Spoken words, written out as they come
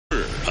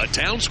a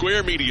Town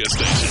Square media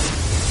station.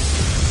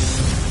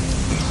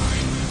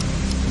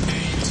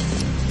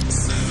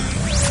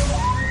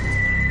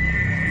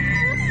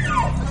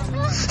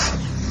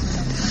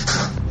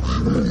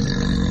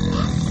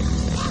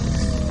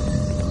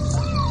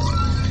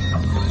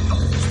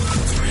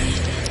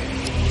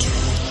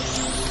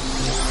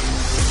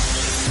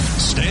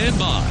 Stand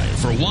by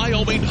for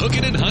Wyoming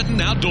Hooking and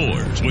Hunting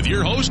Outdoors with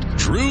your host,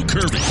 Drew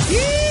Kirby.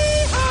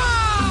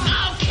 Yeehaw!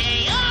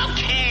 Okay.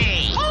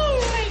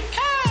 Holy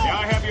cow! May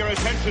I have your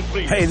attention,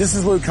 please? Hey, this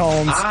is Luke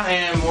Combs. I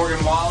am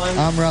Morgan Wallen.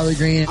 I'm Riley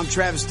Green. I'm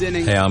Travis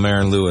Denning. Hey, I'm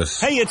Aaron Lewis.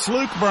 Hey, it's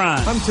Luke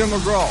Bryan. I'm Tim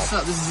McGraw. What's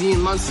up? This is Ian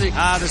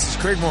Munsick. This is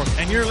Craig Moore.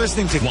 And you're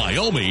listening to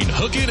Wyoming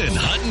Hooking and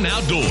Hunting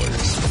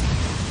Outdoors.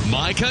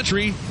 My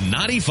Country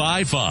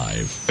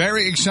 95.5.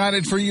 Very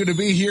excited for you to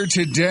be here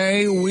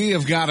today. We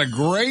have got a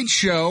great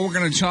show. We're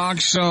going to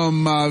talk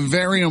some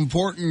very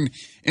important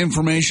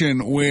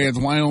information with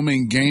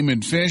Wyoming Game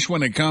and Fish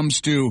when it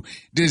comes to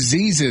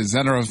diseases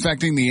that are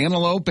affecting the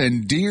antelope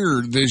and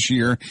deer this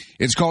year.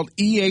 It's called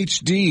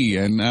EHD,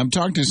 and I'm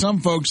talking to some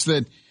folks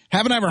that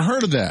haven't ever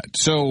heard of that.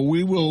 So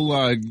we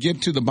will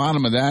get to the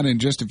bottom of that in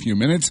just a few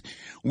minutes.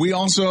 We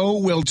also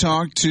will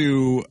talk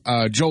to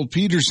Joel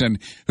Peterson,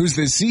 who's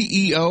the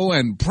CEO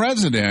and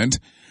president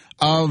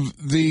of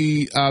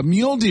the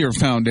Mule Deer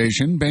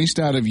Foundation based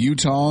out of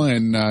Utah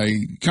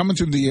and coming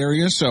through the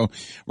area. So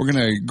we're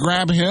going to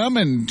grab him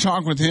and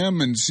talk with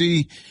him and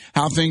see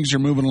how things are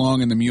moving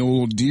along in the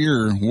mule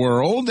deer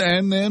world.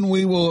 And then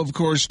we will, of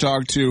course,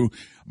 talk to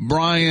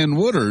Brian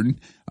Woodard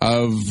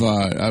of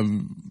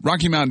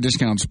Rocky Mountain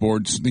Discount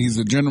Sports. He's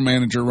the general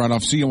manager right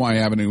off COI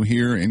Avenue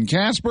here in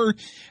Casper.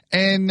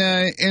 And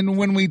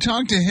when we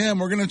talk to him,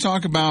 we're going to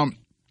talk about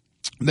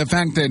the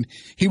fact that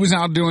he was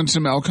out doing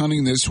some elk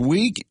hunting this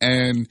week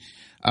and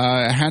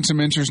had some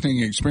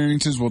interesting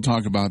experiences. We'll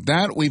talk about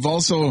that. We've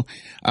also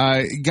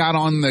got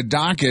on the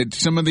docket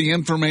some of the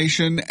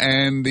information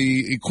and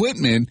the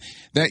equipment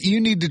that you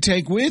need to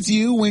take with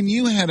you when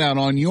you head out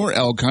on your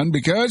elk hunt,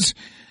 because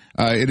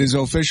it is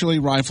officially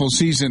rifle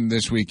season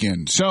this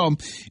weekend. So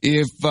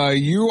if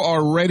you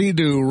are ready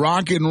to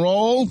rock and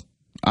roll,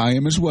 I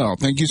am as well.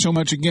 Thank you so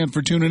much again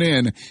for tuning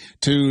in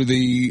to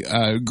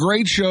the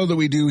great show that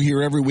we do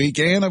here every week.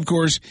 And, of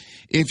course,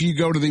 if you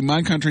go to the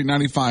My Country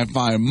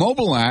 95.5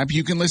 mobile app,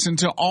 you can listen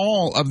to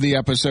all of the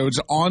episodes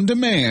on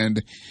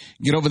demand.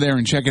 Get over there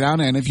and check it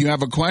out. And if you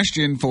have a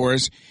question for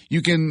us,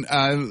 you can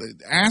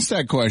ask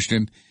that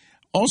question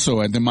also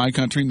at the My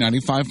Country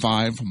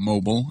 95.5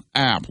 mobile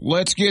app.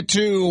 Let's get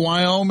to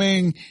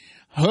Wyoming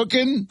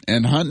Hooking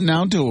and Hunting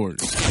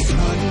Outdoors.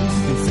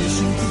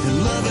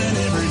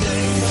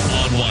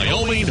 On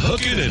Wyoming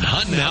Hooking and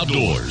Hunting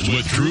Outdoors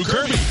with Drew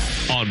Kirby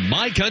on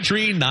My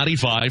Country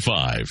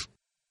 95.5.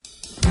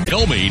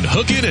 Wyoming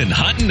Hooking and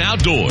Hunting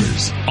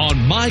Outdoors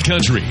on My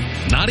Country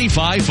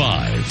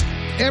 95.5.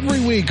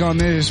 Every week on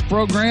this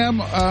program,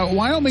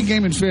 Wyoming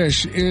Game and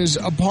Fish is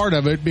a part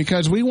of it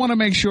because we want to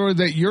make sure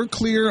that you're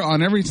clear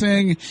on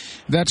everything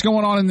that's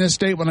going on in this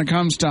state when it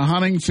comes to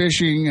hunting,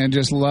 fishing, and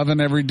just loving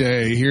every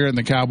day here in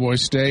the Cowboy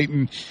State.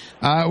 And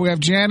we have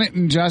Janet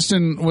and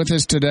Justin with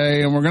us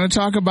today, and we're going to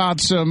talk about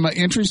some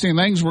interesting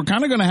things. We're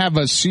kind of going to have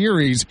a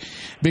series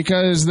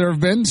because there have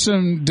been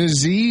some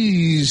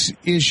disease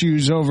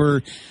issues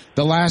over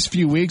the last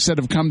few weeks that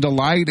have come to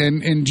light.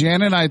 And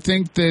Janet, I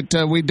think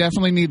that we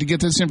definitely need to get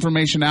this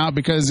information out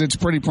because it's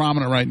pretty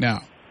prominent right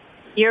now.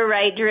 You're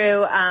right,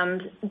 Drew.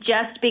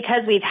 Just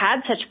because we've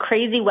had such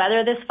crazy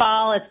weather this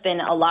fall, it's been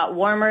a lot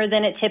warmer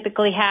than it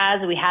typically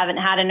has. We haven't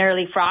had an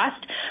early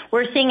frost.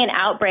 We're seeing an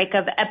outbreak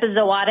of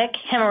epizootic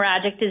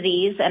hemorrhagic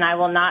disease, and I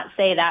will not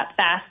say that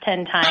fast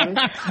 10 times.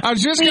 I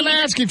was just going to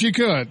ask if you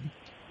could.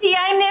 Yeah,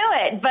 I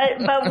knew it,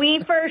 but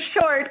we for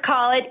short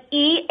call it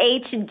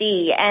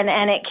EHD,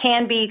 and it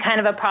can be kind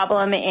of a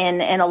problem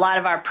in a lot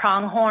of our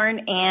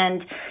pronghorn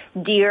and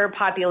deer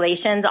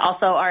populations,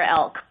 also our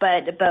elk.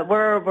 But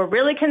we're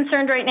really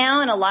concerned right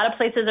now in a lot of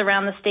places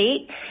around the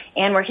state,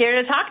 and we're here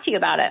to talk to you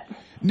about it.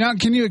 Now,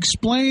 can you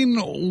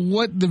explain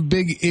what the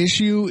big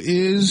issue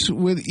is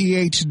with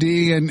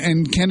EHD,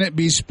 and can it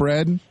be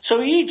spread? So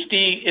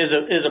EHD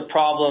is a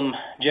problem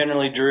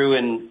generally, Drew,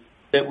 and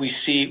that we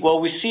see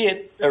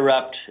it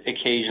erupt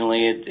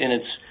occasionally, and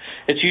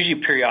it's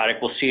usually periodic.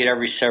 We'll see it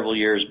every several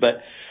years.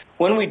 But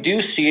when we do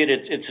see it,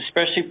 it's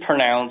especially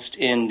pronounced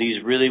in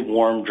these really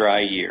warm, dry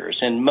years.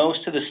 And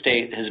most of the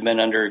state has been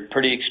under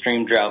pretty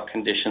extreme drought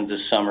conditions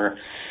this summer.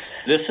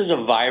 This is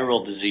a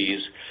viral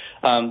disease.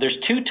 There's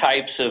two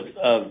types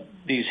of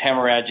these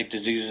hemorrhagic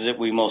diseases that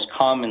we most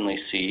commonly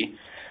see.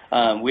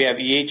 We have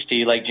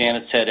EHD, like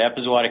Janet said,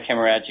 epizootic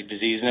hemorrhagic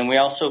disease, and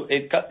then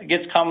it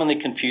gets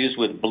commonly confused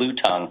with blue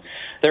tongue.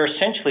 They're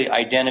essentially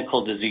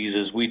identical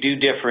diseases. We do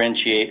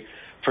differentiate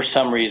for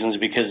some reasons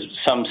because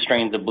some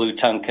strains of blue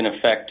tongue can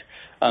affect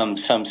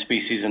some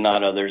species and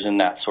not others and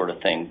that sort of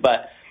thing.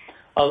 But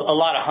a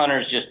lot of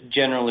hunters just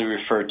generally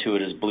refer to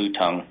it as blue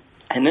tongue.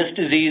 And this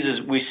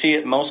disease, we see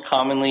it most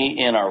commonly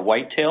in our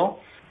whitetail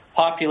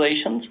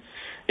populations.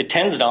 it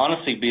tends to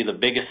honestly be the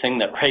biggest thing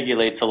that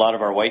regulates a lot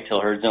of our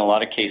whitetail herds. In a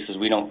lot of cases,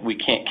 we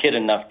can't get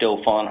enough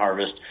doe fawn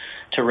harvest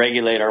to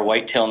regulate our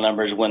whitetail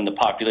numbers when the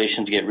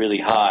populations get really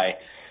high,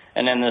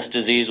 and then this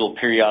disease will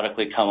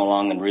periodically come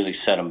along and really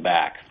set them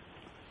back.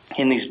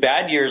 In these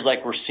bad years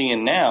like we're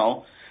seeing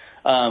now,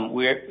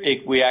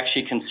 we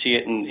actually can see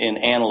it in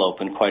antelope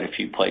in quite a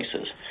few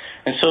places.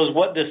 And so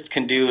what this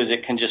can do is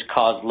it can just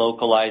cause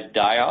localized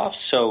die-offs.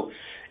 So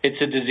it's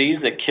a disease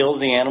that kills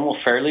the animal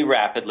fairly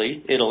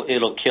rapidly.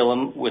 It'll kill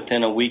them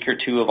within a week or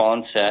two of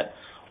onset,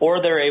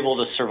 or they're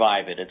able to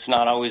survive it. It's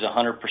not always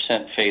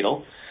 100%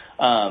 fatal.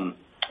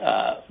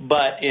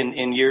 But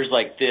in years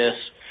like this,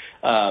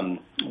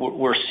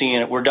 we're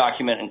seeing it. We're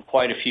documenting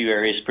quite a few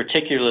areas,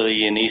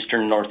 particularly in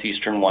eastern,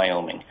 northeastern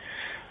Wyoming.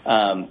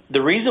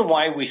 The reason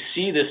why we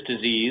see this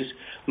disease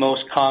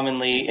most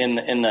commonly in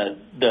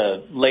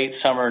the late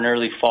summer and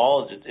early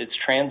fall is it's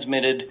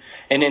transmitted,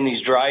 and in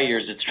these dry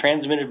years, it's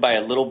transmitted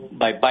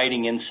by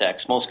biting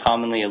insects, most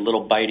commonly a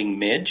little biting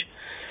midge.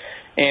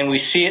 And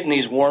we see it in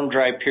these warm,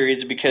 dry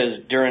periods because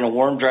during a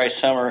warm, dry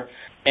summer,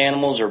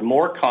 animals are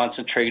more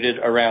concentrated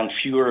around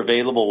fewer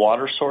available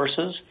water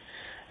sources.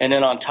 And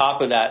then on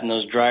top of that, in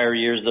those drier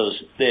years,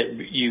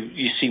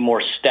 you see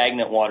more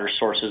stagnant water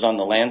sources on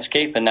the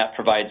landscape, and that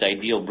provides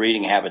ideal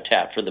breeding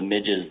habitat for the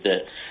midges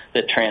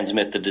that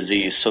transmit the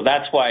disease. So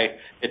that's why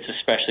it's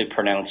especially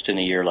pronounced in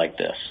a year like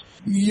this.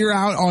 You're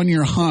out on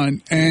your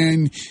hunt,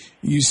 and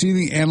you see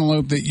the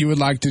antelope that you would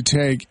like to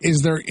take.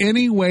 Is there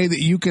any way that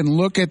you can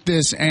look at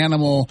this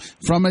animal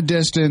from a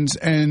distance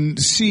and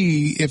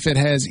see if it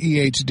has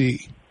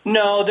EHD?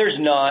 No, there's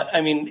not.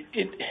 I mean,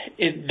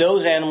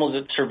 those animals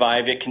that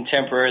survive it can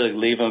temporarily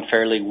leave them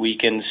fairly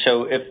weakened.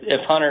 So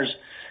if hunters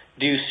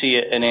do see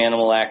an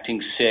animal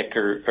acting sick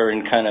or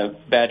in kind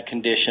of bad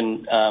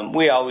condition,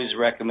 we always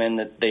recommend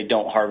that they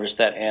don't harvest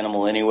that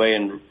animal anyway,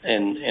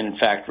 and in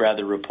fact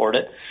rather report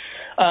it.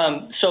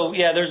 So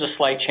yeah, there's a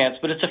slight chance,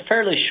 but it's a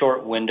fairly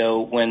short window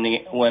when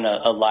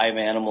a live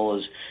animal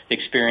is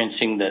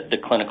experiencing the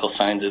clinical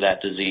signs of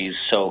that disease.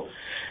 So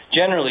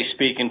generally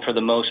speaking, for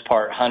the most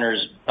part,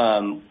 hunters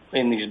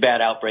in these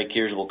bad outbreak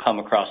years will come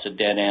across a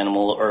dead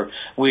animal, or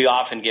we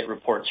often get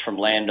reports from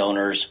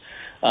landowners.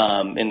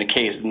 In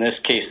this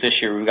case this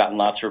year, we've gotten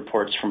lots of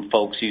reports from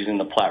folks using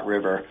the Platte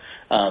River,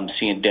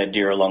 seeing dead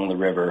deer along the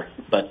river.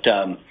 But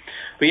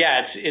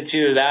yeah, it's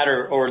either that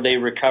or they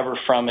recover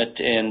from it,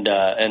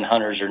 and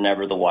hunters are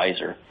never the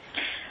wiser.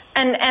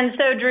 And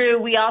so, Drew,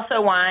 we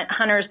also want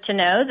hunters to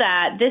know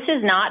that this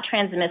is not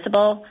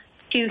transmissible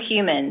to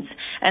humans.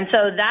 And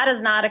so that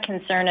is not a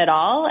concern at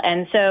all.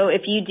 And so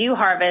if you do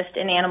harvest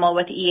an animal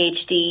with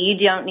EHD, you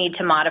don't need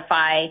to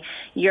modify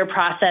your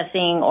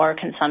processing or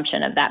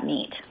consumption of that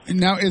meat.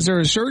 Now, is there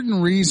a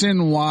certain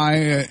reason why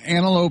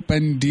antelope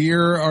and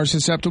deer are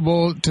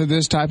susceptible to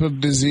this type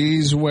of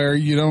disease where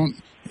you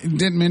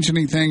didn't mention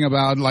anything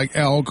about like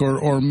elk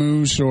or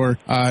moose or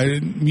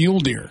mule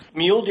deer?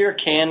 Mule deer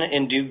can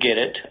and do get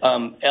it.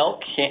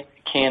 Elk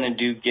can and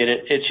do get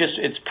it.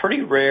 It's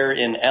pretty rare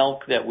in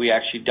elk that we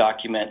actually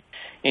document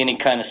any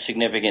kind of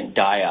significant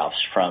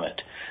die-offs from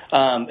it.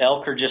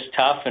 Elk are just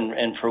tough,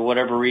 and for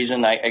whatever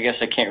reason, I guess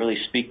I can't really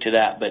speak to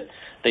that, but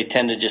they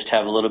tend to just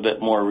have a little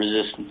bit more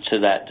resistance to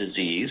that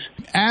disease.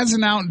 As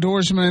an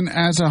outdoorsman,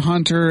 as a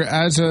hunter,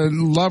 as a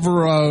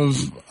lover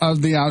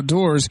of the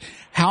outdoors,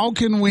 how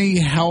can we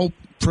help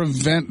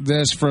prevent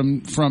this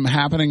from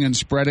happening and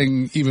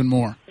spreading even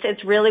more?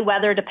 It's really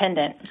weather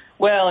dependent.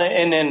 Well,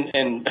 and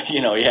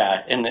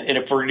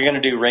if we're going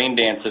to do rain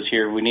dances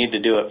here, we need to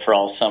do it for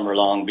all summer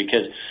long,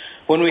 because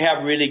when we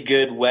have really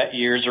good wet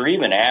years or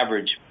even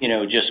average,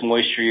 just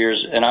moisture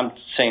years, and I'm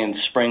saying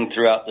spring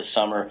throughout the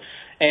summer,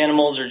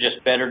 animals are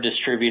just better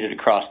distributed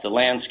across the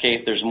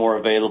landscape. There's more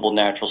available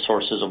natural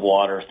sources of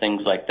water,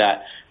 things like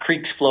that.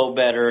 Creeks flow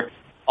better,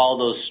 all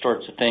those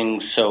sorts of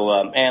things. So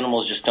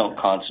animals just don't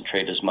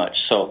concentrate as much.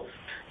 So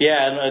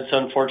yeah, and it's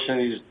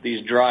unfortunately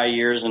these dry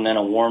years and then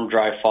a warm,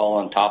 dry fall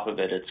on top of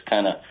it. It's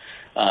kind of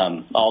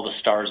all the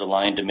stars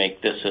aligned to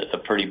make this a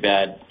pretty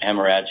bad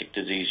hemorrhagic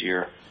disease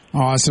year.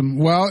 Awesome.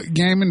 Well,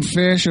 Game and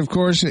Fish, of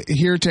course,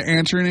 here to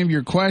answer any of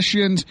your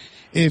questions.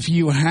 If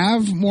you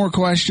have more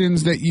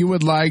questions that you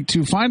would like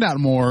to find out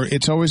more,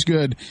 it's always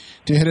good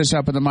to hit us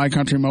up at the My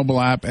Country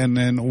mobile app, and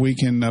then we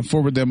can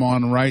forward them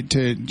on right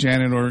to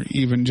Janet or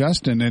even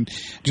Justin. And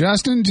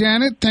Justin,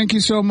 Janet, thank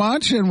you so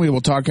much, and we will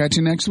talk at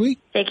you next week.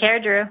 Take care,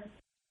 Drew.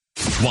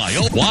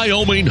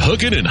 Wyoming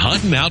Hooking and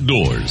Hunting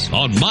Outdoors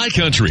on My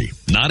Country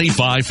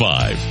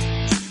 95.5.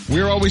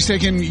 We're always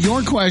taking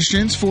your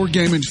questions for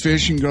Game and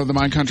Fish. You can go to the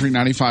My Country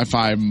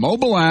 95.5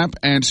 mobile app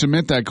and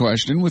submit that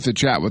question with a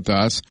chat with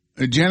us.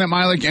 Janet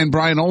Milik and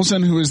Brian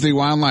Olson, who is the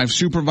wildlife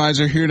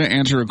supervisor, here to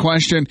answer a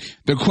question.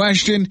 The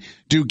question,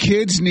 do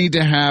kids need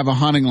to have a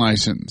hunting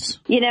license?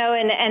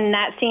 And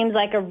that seems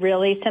like a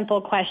really simple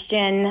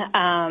question.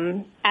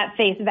 at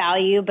face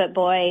value, but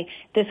boy,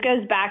 this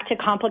goes back to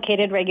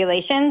complicated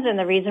regulations, and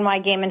the reason why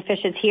Game and Fish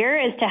is here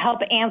is to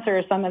help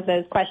answer some of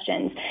those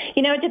questions.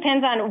 It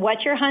depends on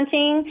what you're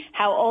hunting,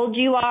 how old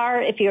you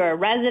are, if you're a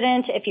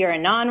resident, if you're a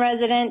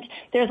non-resident.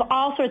 There's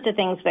all sorts of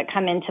things that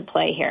come into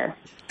play here.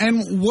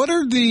 And what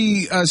are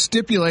the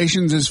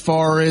stipulations as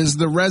far as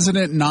the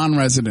resident,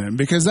 non-resident?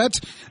 Because that's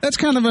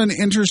kind of an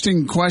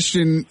interesting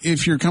question.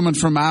 If you're coming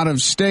from out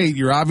of state,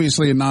 you're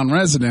obviously a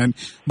non-resident,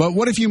 but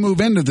what if you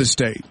move into the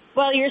state?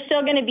 Well, you're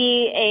still going to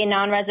be a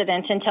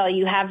non-resident until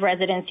you have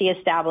residency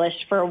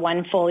established for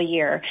 1 full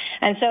year.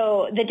 And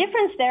so the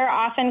difference there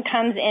often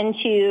comes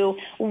into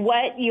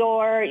what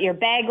your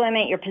bag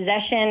limit, your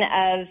possession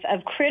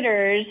of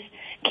critters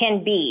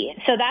can be.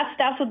 So that's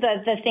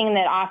the thing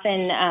that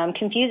often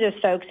confuses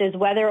folks is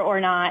whether or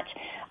not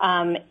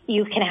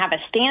you can have a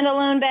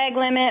standalone bag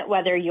limit,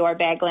 whether your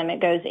bag limit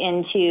goes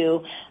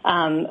into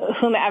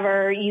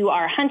whomever you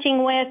are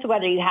hunting with,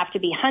 whether you have to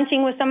be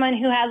hunting with someone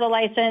who has a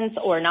license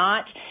or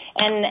not.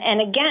 And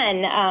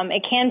again,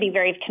 it can be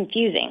very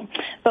confusing.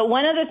 But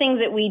one of the things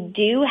that we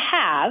do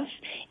have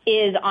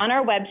is on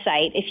our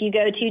website, if you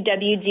go to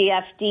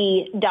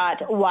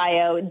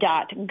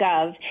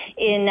wgfd.wyo.gov,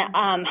 in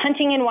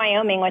Hunting in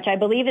Wyoming, which I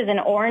believe is an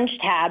orange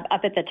tab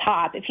up at the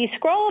top, if you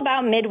scroll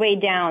about midway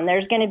down,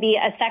 there's going to be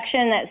a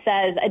section that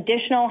says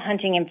additional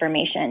hunting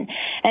information.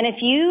 And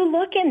if you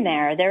look in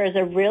there, there is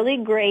a really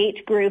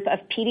great group of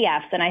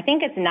PDFs, and I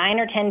think it's 9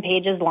 or 10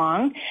 pages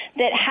long,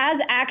 that has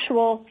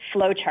actual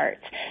flowcharts.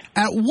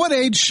 At what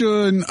age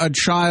should a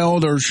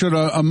child or should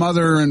a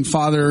mother and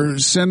father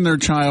send their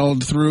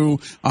child through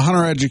a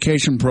hunter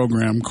education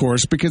program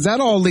course? Because that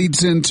all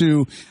leads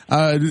into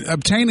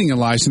obtaining a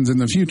license in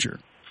the future.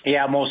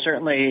 Yeah, most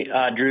certainly,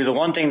 Drew. The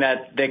one thing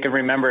that they can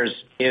remember is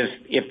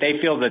if they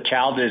feel the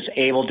child is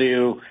able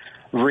to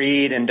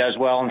read and does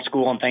well in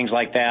school and things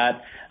like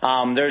that,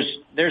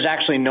 there's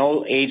actually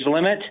no age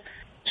limit.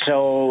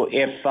 So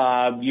if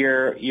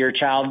your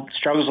child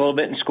struggles a little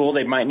bit in school,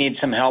 they might need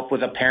some help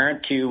with a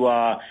parent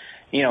to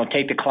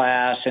take the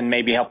class and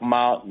maybe help them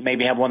out,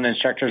 maybe have one of the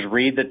instructors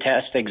read the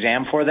test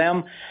exam for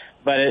them.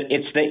 But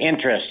it's the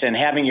interest and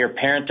having your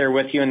parent there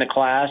with you in the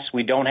class.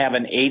 We don't have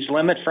an age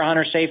limit for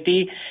hunter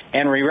safety,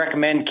 and we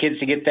recommend kids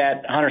to get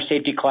that hunter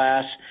safety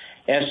class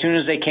as soon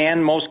as they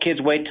can. Most kids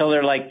wait till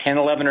they're like 10,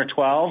 11, or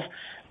 12,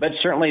 but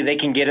certainly they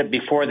can get it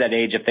before that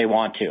age if they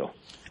want to.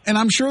 And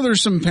I'm sure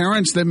there's some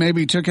parents that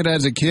maybe took it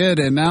as a kid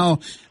and now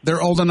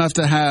they're old enough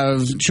to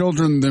have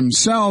children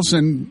themselves,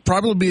 and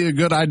probably be a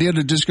good idea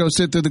to just go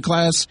sit through the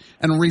class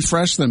and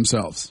refresh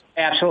themselves.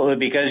 Absolutely,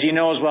 because you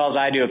know as well as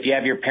I do, if you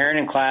have your parent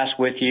in class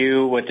with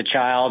you, with the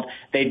child,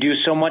 they do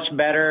so much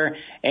better.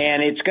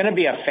 And it's going to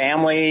be a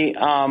family,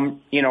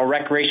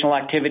 recreational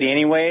activity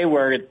anyway,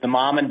 where the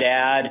mom and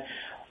dad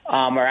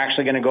are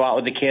actually going to go out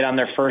with the kid on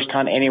their first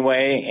hunt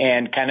anyway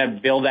and kind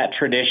of build that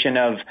tradition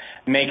of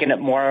making it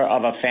more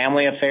of a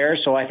family affair.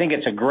 So I think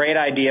it's a great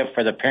idea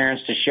for the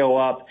parents to show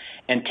up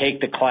and take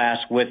the class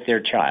with their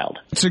child.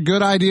 It's a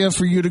good idea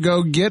for you to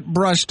go get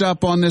brushed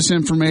up on this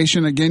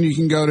information. Again, you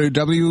can go to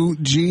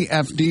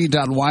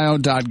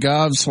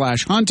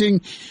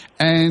wgfd.wyo.gov/hunting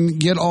and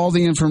get all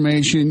the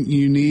information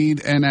you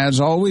need. And as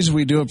always,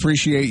 we do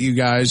appreciate you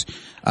guys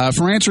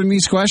for answering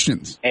these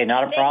questions. Hey,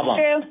 not a problem.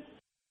 Thanks, Drew.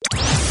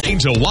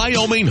 Into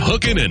Wyoming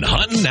hooking and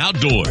hunting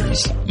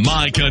outdoors.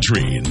 My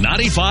Country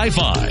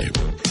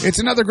 95.5. It's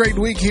another great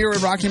week here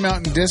at Rocky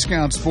Mountain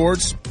Discount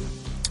Sports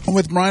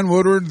with Brian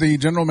Woodward, the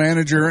general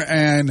manager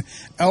and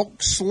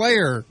elk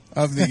slayer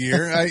of the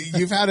year.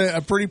 You've had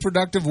a pretty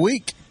productive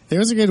week. It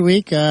was a good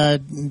week.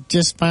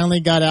 Just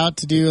finally got out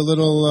to do a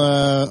little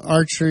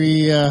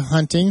archery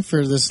hunting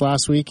for this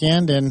last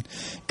weekend, and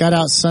got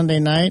out Sunday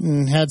night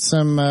and had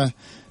some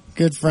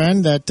good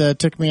friend that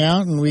took me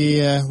out, and we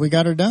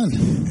got her done.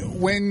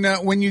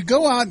 When you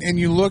go out and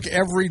you look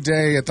every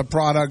day at the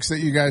products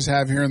that you guys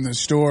have here in the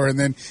store, and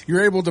then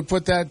you're able to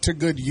put that to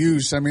good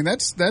use, I mean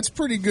that's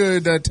pretty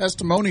good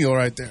testimonial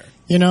right there.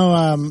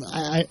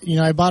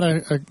 I bought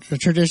a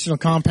traditional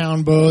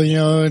compound bow,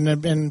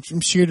 and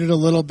shoot it a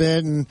little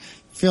bit, and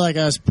feel like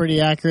I was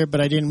pretty accurate,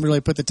 but I didn't really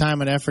put the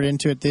time and effort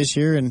into it this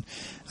year, and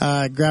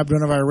grabbed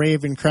one of our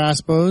Raven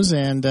crossbows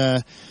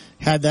and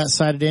had that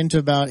sighted into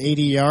about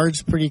 80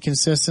 yards pretty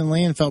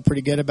consistently and felt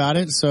pretty good about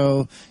it.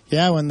 So,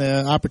 yeah, when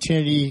the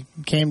opportunity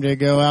came to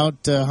go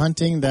out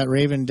hunting, that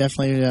Raven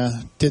definitely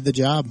did the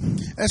job.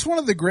 That's one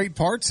of the great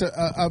parts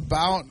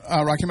about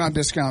Rocky Mountain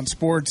Discount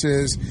Sports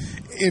is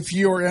if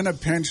you're in a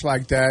pinch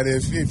like that,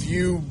 if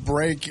you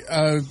break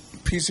a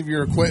piece of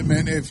your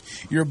equipment,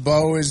 if your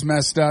bow is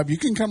messed up, you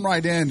can come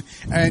right in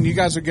and you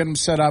guys will get them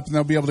set up and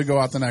they'll be able to go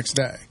out the next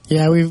day.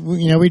 Yeah,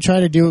 we try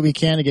to do what we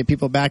can to get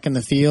people back in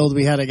the field.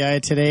 We had a guy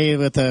today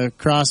with a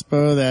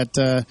crossbow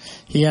that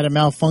he had a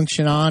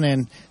malfunction on,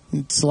 and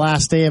it's the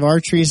last day of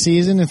archery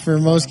season for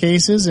most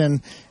cases,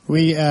 and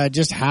we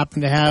just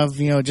happened to have,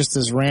 just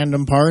this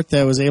random part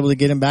that was able to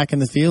get him back in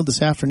the field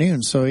this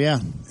afternoon. So, yeah.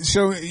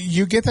 So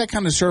you get that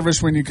kind of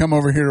service when you come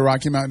over here to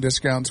Rocky Mountain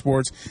Discount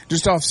Sports,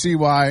 just off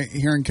CY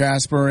here in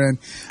Casper. And,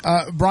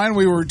 Brian,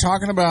 we were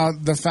talking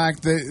about the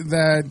fact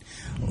that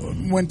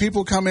when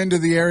people come into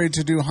the area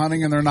to do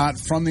hunting and they're not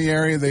from the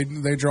area,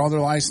 they draw their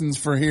license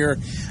for here.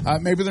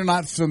 Maybe they're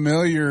not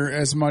familiar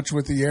as much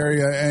with the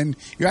area. And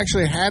you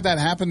actually had that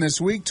happen this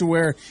week to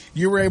where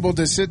you were able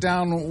to sit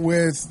down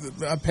with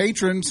a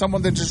patron,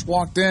 someone that just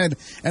walked in,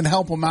 and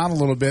help them out a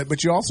little bit.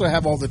 But you also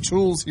have all the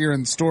tools here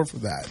in the store for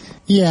that.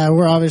 Yeah,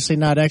 we're obviously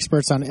not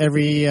experts on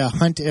every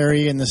hunt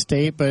area in the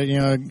state, but,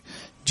 a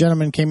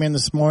gentleman came in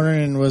this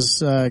morning and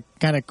was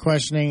kind of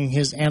questioning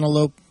his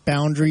antelope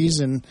boundaries,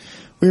 and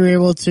we were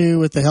able to,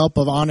 with the help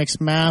of Onyx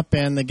Map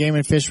and the Game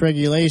and Fish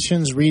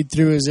regulations, read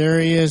through his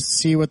areas,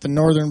 see what the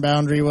northern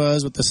boundary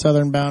was, what the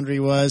southern boundary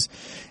was,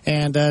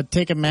 and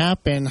take a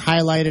map and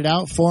highlight it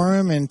out for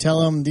him and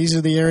tell him these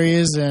are the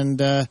areas, and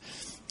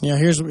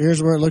here's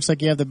where it looks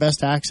like you have the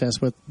best access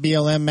with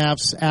BLM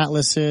maps,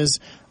 atlases,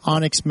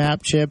 Onyx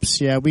Map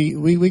chips. Yeah,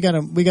 we got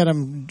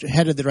them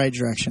headed the right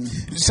direction.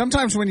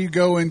 Sometimes when you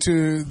go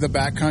into the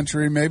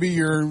backcountry, maybe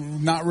you're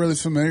not really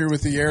familiar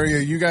with the area.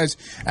 You guys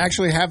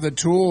actually have the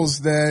tools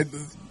that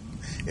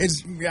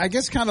is, I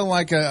guess, kind of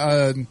like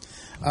a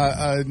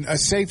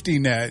safety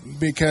net,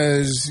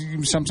 because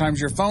sometimes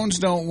your phones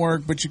don't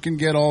work, but you can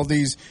get all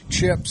these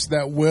chips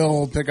that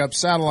will pick up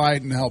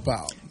satellite and help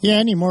out. Yeah,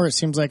 anymore it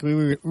seems like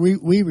we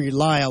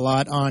rely a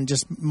lot on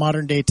just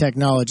modern day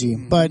technology.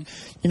 Mm-hmm. But,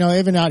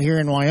 even out here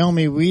in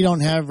Wyoming, we don't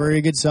have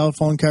very good cell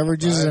phone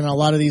coverages in a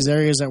lot of these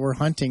areas that we're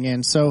hunting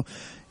in. So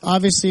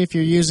obviously, if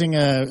you're using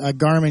a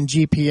Garmin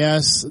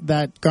GPS,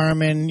 that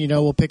Garmin,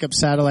 will pick up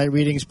satellite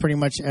readings pretty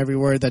much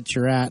everywhere that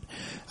you're at.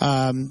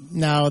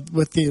 Now,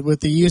 with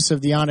the use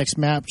of the Onyx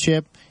Map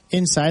chip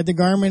inside the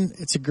Garmin,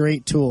 it's a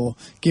great tool.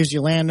 Gives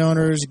you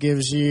landowners,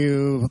 gives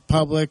you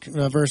public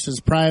versus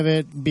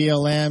private,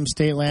 BLM,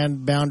 state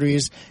land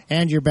boundaries,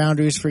 and your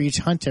boundaries for each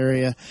hunt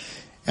area.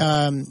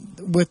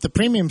 With the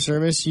premium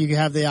service, you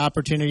have the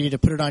opportunity to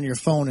put it on your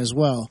phone as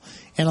well.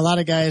 And a lot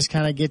of guys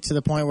kind of get to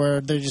the point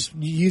where they're just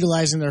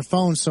utilizing their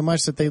phone so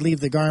much that they leave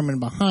the Garmin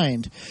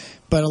behind.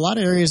 But a lot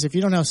of areas, if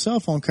you don't have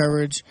cell phone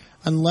coverage,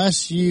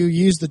 unless you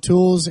use the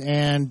tools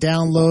and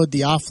download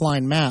the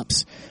offline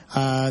maps,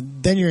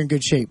 then you're in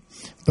good shape.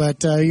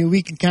 But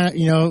we can kind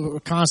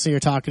of, constantly are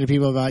talking to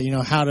people about,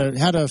 how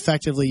to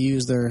effectively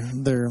use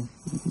their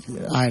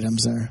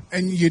items there.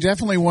 And you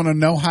definitely want to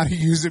know how to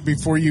use it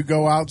before you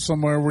go out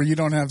somewhere where you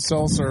don't have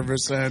cell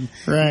service and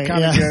kind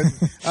of get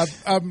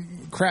a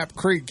crap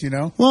creek,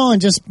 Well,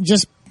 and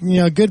just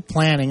good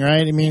planning,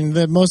 right? I mean,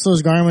 most of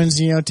those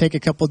Garmins, take a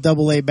couple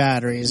AA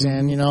batteries.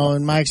 And,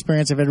 in my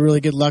experience, I've had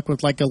really good luck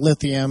with like a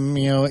lithium,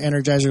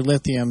 Energizer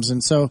lithiums.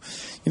 And so,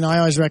 I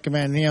always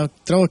recommend,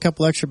 throw a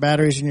couple extra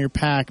batteries in your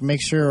pack,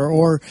 make sure,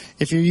 or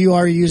if you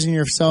are using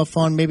your cell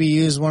phone, maybe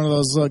use one of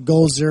those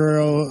Goal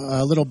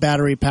Zero little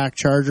battery pack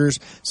chargers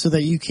so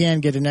that you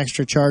can get an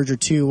extra charge or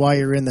two while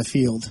you're in the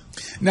field.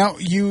 Now,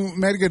 you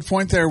made a good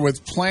point there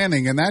with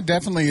planning, and that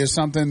definitely is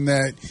something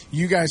that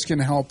you guys can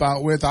help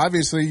out with.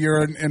 Obviously,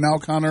 you're an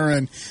elk hunter,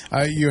 and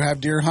you have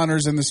deer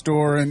hunters in the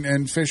store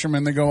and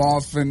fishermen that go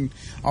off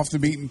the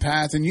beaten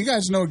path, and you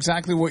guys know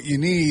exactly what you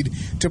need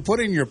to put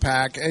in your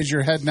pack as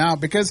you're heading out,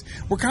 because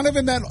we're kind of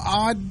in that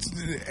odd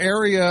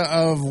area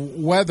of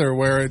weather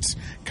where it's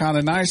kind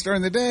of nice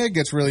during the day, it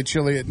gets really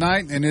chilly at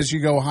night, and as you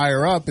go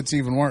higher up, it's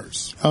even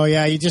worse. Oh,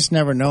 yeah, you just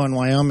never know in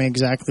Wyoming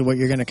exactly what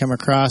you're going to come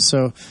across,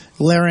 so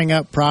layering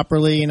up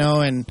properly,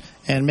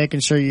 and making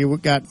sure you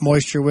got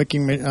moisture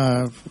wicking,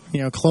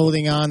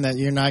 clothing on, that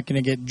you're not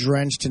going to get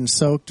drenched and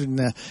soaked in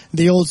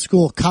the old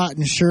school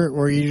cotton shirt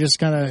where you just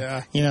kind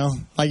of,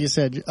 like you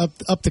said,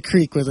 up the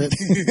creek with it.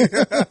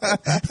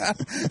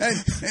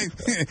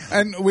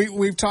 and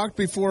we've talked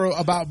before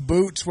about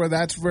boots, where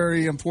that's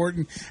very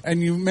important.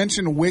 And you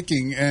mentioned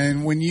wicking,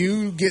 and when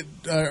you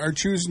are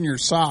choosing your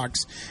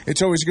socks,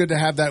 it's always good to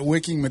have that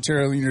wicking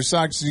material in your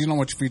socks so you don't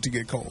want your feet to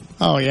get cold.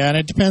 Oh yeah, and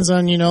it depends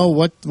on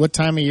what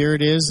time of year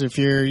it is. If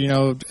you're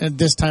at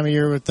this time of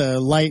year with the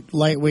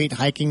lightweight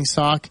hiking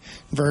sock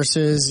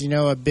versus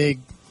a big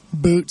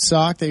boot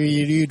sock that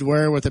you'd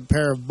wear with a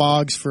pair of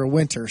bogs for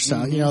winter,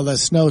 so the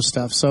snow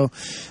stuff. So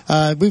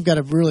we've got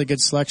a really good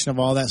selection of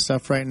all that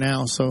stuff right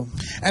now. So,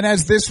 and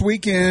as this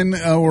weekend,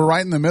 we're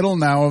right in the middle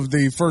now of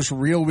the first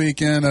real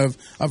weekend of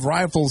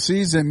rifle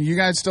season. You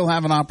guys still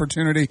have an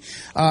opportunity,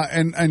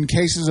 and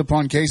cases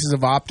upon cases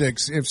of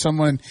optics if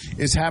someone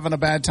is having a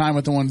bad time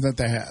with the ones that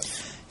they have.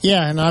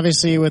 Yeah, and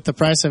obviously with the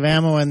price of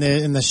ammo and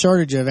the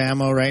shortage of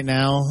ammo right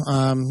now,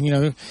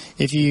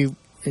 if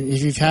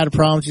you've had a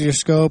problem with your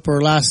scope,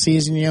 or last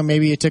season,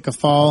 maybe you took a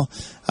fall,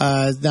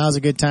 now's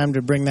a good time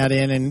to bring that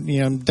in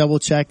and, double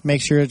check,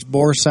 make sure it's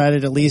bore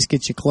sighted, at least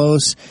get you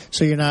close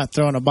so you're not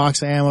throwing a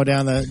box of ammo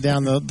down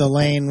the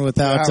lane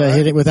without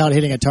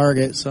hitting a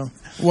target. So.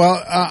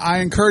 Well, I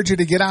encourage you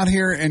to get out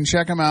here and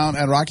check them out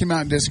at Rocky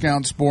Mountain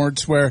Discount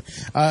Sports, where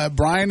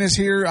Brian is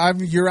here.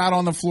 You're out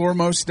on the floor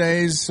most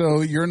days,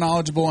 so you're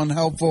knowledgeable and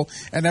helpful,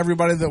 and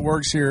everybody that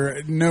works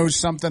here knows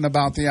something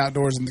about the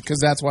outdoors, because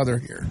that's why they're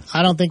here.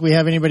 I don't think we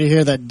have anybody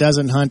here that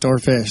doesn't hunt or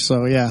fish,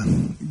 so yeah.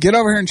 Get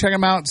over here and check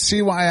them out,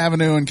 CY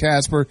Avenue in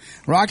Casper,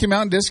 Rocky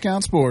Mountain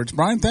Discount Sports.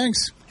 Brian,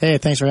 thanks. Hey,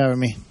 thanks for having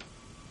me.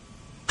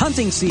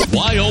 Hunting season.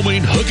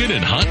 Wyoming Hooking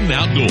and Hunting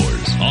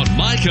Outdoors on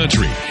My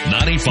Country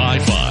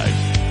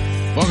 95.5.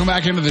 Welcome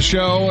back into the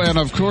show, and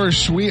of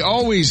course, we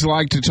always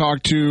like to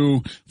talk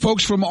to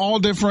folks from all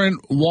different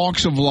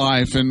walks of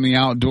life in the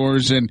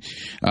outdoors, and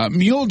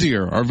mule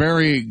deer are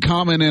very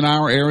common in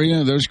our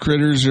area. Those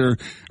critters are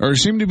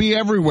seem to be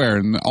everywhere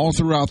and all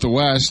throughout the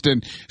West,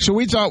 and so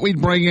we thought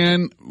we'd bring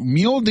in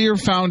Mule Deer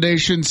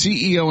Foundation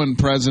CEO and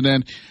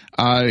President.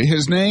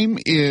 His name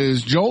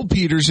is Joel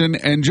Peterson,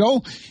 and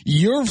Joel,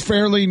 you're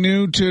fairly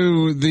new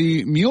to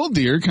the mule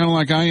deer, kind of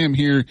like I am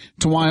here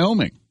to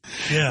Wyoming.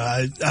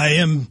 Yeah, I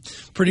am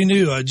pretty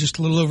new. Just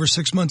a little over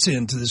 6 months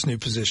into this new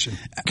position.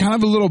 Kind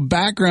of a little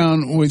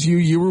background with you.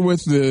 You were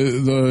with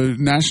the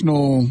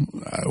National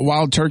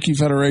Wild Turkey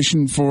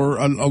Federation for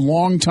a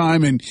long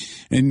time, and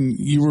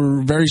you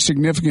were very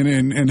significant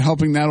in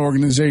helping that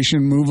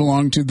organization move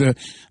along to the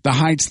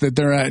heights that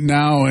they're at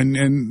now,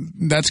 and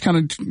that's kind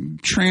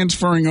of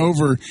transferring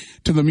over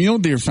to the Mule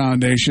Deer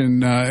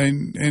Foundation.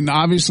 And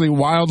obviously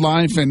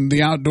wildlife and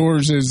the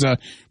outdoors is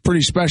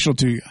pretty special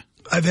to you.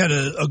 I've had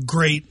a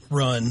great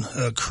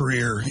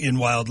career in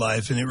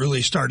wildlife, and it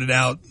really started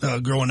out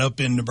growing up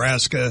in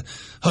Nebraska,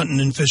 hunting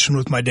and fishing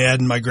with my dad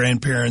and my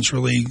grandparents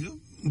really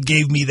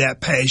gave me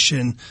that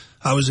passion.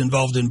 I was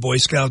involved in Boy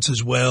Scouts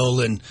as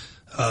well, and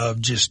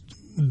just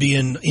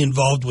being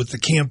involved with the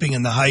camping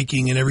and the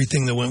hiking and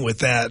everything that went with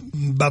that.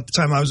 About the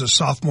time I was a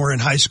sophomore in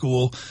high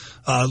school,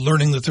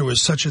 learning that there was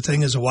such a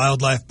thing as a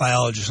wildlife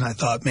biologist, and I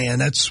thought, man,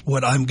 that's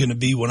what I'm going to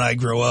be when I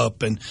grow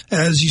up. And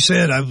as you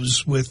said, I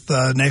was with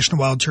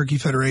National Wild Turkey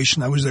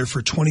Federation. I was there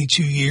for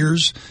 22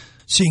 years.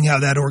 Seeing how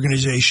that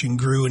organization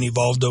grew and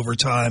evolved over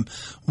time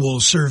will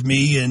serve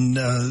me and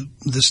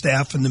the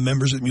staff and the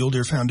members at Mule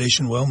Deer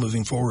Foundation well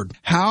moving forward.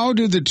 How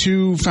do the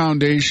two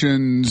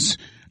foundations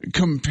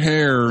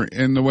compare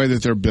in the way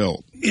that they're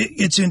built?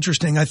 It's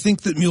interesting. I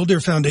think that Mule Deer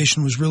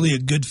Foundation was really a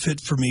good fit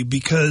for me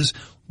because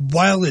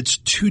while it's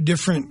two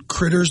different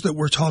critters that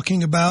we're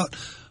talking about,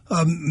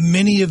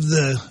 many of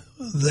the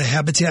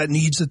habitat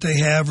needs that they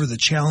have or the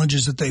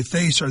challenges that they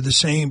face are the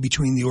same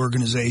between the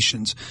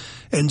organizations.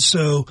 And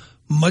so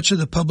much of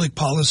the public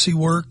policy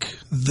work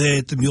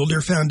that the Mule Deer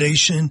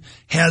Foundation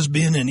has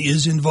been and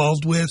is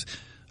involved with,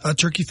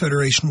 Turkey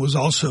Federation was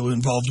also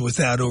involved with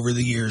that over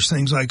the years.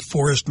 Things like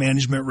forest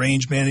management,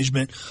 range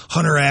management,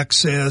 hunter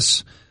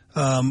access,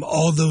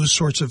 all those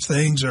sorts of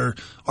things are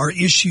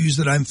issues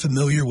that I'm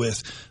familiar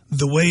with.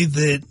 The way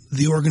that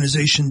the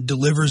organization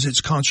delivers its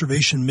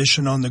conservation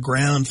mission on the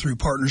ground through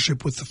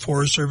partnership with the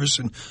Forest Service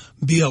and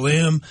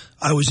BLM,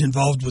 I was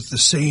involved with the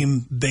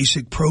same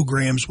basic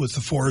programs with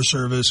the Forest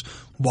Service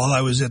while I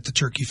was at the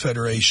Turkey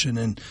Federation.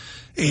 And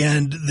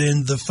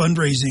then the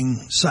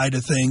fundraising side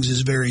of things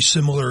is very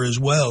similar as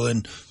well.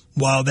 And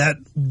while that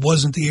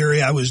wasn't the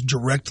area I was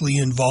directly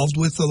involved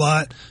with a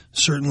lot,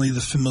 certainly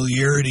the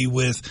familiarity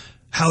with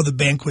how the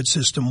banquet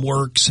system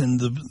works and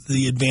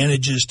the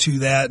advantages to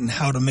that and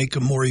how to make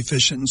them more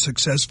efficient and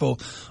successful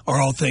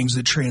are all things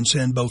that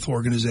transcend both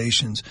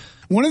organizations.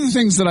 One of the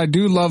things that I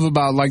do love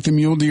about like the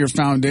Mule Deer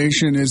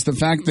Foundation is the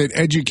fact that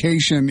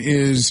education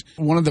is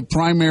one of the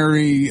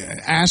primary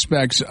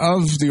aspects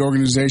of the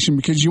organization,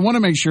 because you want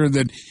to make sure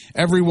that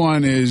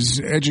everyone is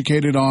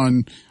educated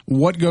on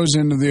what goes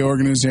into the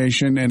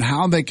organization and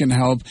how they can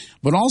help.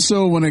 But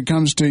also when it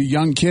comes to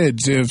young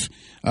kids, if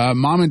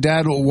mom and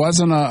dad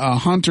wasn't a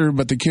hunter,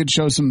 but the kid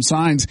shows some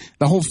signs,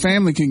 the whole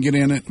family can get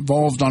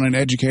involved on an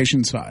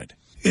education side.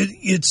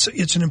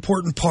 It's an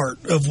important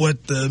part of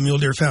what the Mule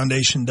Deer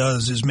Foundation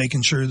does, is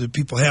making sure that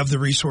people have the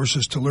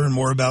resources to learn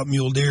more about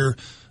mule deer,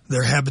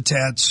 their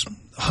habitats,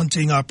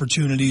 hunting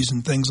opportunities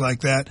and things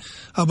like that,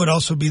 but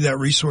also be that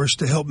resource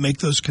to help make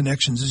those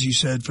connections, as you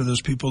said, for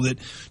those people that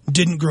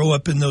didn't grow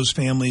up in those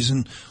families.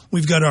 And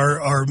we've got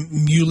our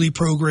Muley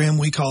program,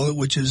 we call it,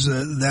 which is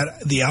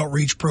the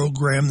outreach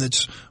program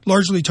that's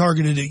largely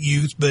targeted at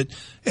youth. But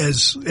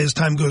as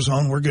time goes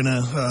on, we're going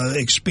to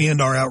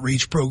expand our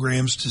outreach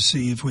programs to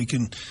see if we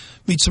can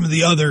meet some of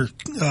the other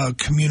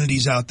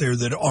communities out there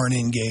that aren't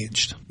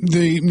engaged.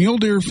 The Mule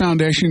Deer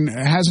Foundation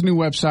has a new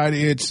website.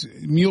 It's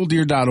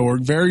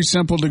muledeer.org. Very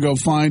simple to go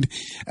find.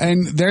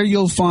 And there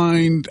you'll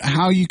find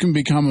how you can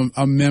become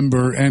a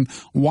member. And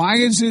why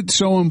is it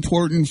so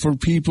important for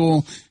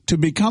people to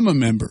become a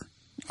member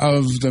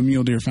of the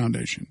Mule Deer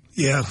Foundation?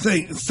 Yeah,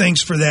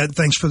 thanks for that.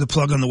 Thanks for the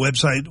plug on the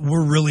website.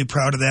 We're really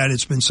proud of that.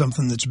 It's been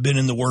something that's been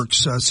in the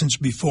works since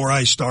before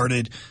I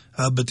started.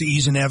 But the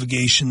ease of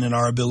navigation and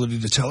our ability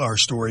to tell our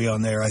story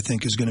on there, I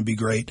think, is going to be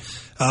great.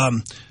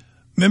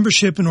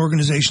 Membership in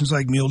organizations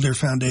like Mule Deer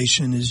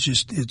Foundation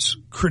it's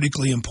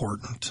critically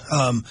important.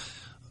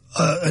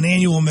 An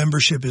annual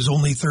membership is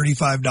only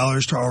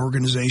 $35 to our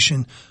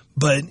organization,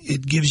 but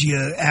it gives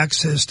you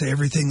access to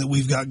everything that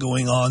we've got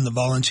going on, the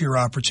volunteer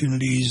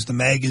opportunities, the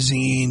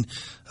magazine.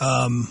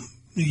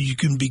 You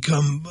can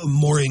become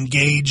more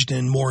engaged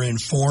and more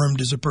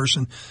informed as a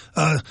person.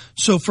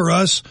 So for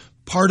us,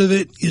 part of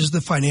it is the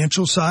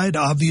financial side.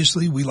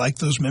 Obviously, we like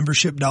those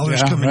membership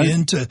dollars coming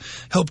in to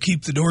help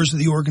keep the doors of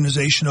the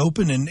organization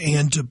open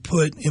and to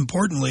put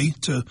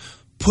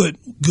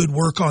good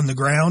work on the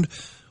ground.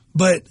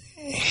 But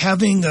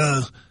having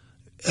a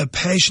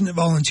passionate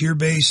volunteer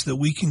base that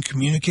we can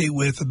communicate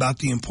with about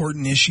the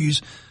important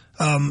issues,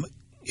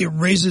 it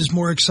raises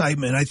more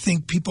excitement. I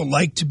think people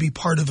like to be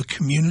part of a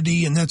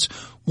community, and that's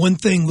one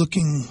thing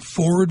looking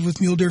forward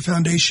with Mule Deer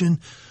Foundation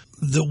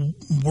that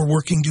we're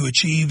working to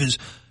achieve is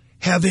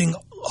having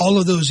all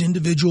of those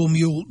individual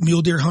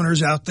mule deer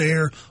hunters out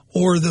there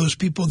or those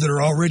people that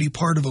are already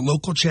part of a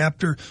local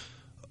chapter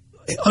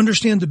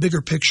understand the bigger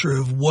picture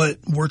of what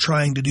we're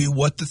trying to do,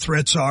 what the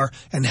threats are,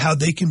 and how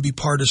they can be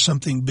part of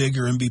something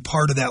bigger and be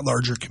part of that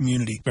larger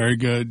community. Very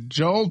good.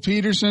 Joel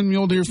Peterson,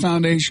 Mule Deer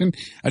Foundation.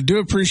 I do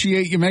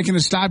appreciate you making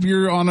a stop.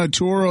 You're on a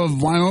tour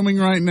of Wyoming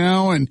right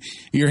now, and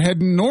you're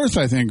heading north,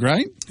 I think,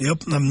 right?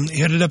 Yep. I'm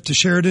headed up to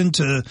Sheridan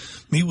to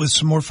meet with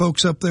some more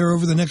folks up there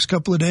over the next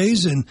couple of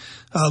days. And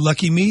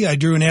lucky me, I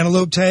drew an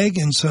antelope tag,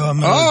 and so I'm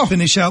going to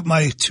finish out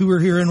my tour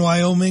here in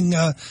Wyoming,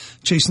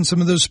 chasing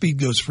some of those speed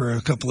goats for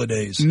a couple of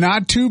days.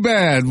 Not too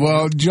bad.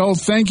 Well, Joel,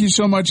 thank you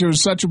so much. It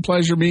was such a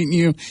pleasure meeting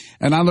you,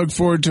 and I look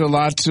forward to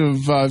lots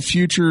of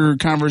future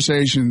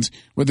conversations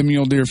with the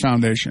Mule Deer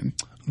Foundation.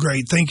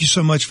 Great. Thank you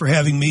so much for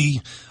having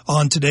me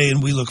on today,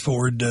 and we look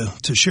forward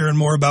to sharing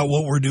more about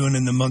what we're doing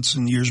in the months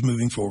and years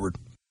moving forward.